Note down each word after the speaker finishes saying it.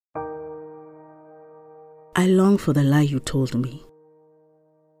I long for the lie you told me,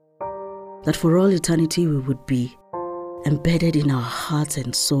 that for all eternity we would be embedded in our heart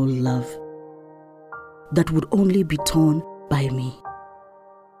and soul love that would only be torn by me.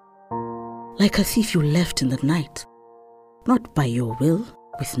 Like a thief you left in the night, not by your will,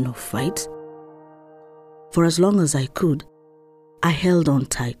 with no fight. For as long as I could, I held on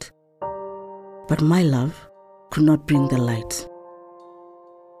tight, but my love could not bring the light.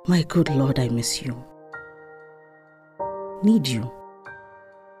 My good Lord, I miss you. Need you.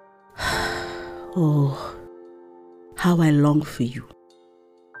 Oh, how I long for you.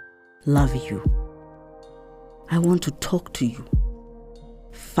 Love you. I want to talk to you,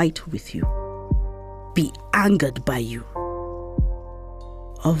 fight with you, be angered by you.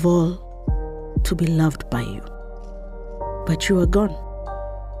 Of all, to be loved by you. But you are gone,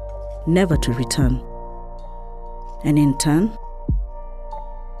 never to return. And in turn,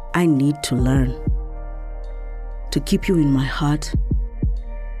 I need to learn to keep you in my heart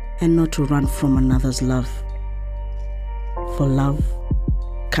and not to run from another's love. For love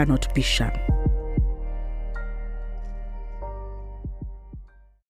cannot be shunned.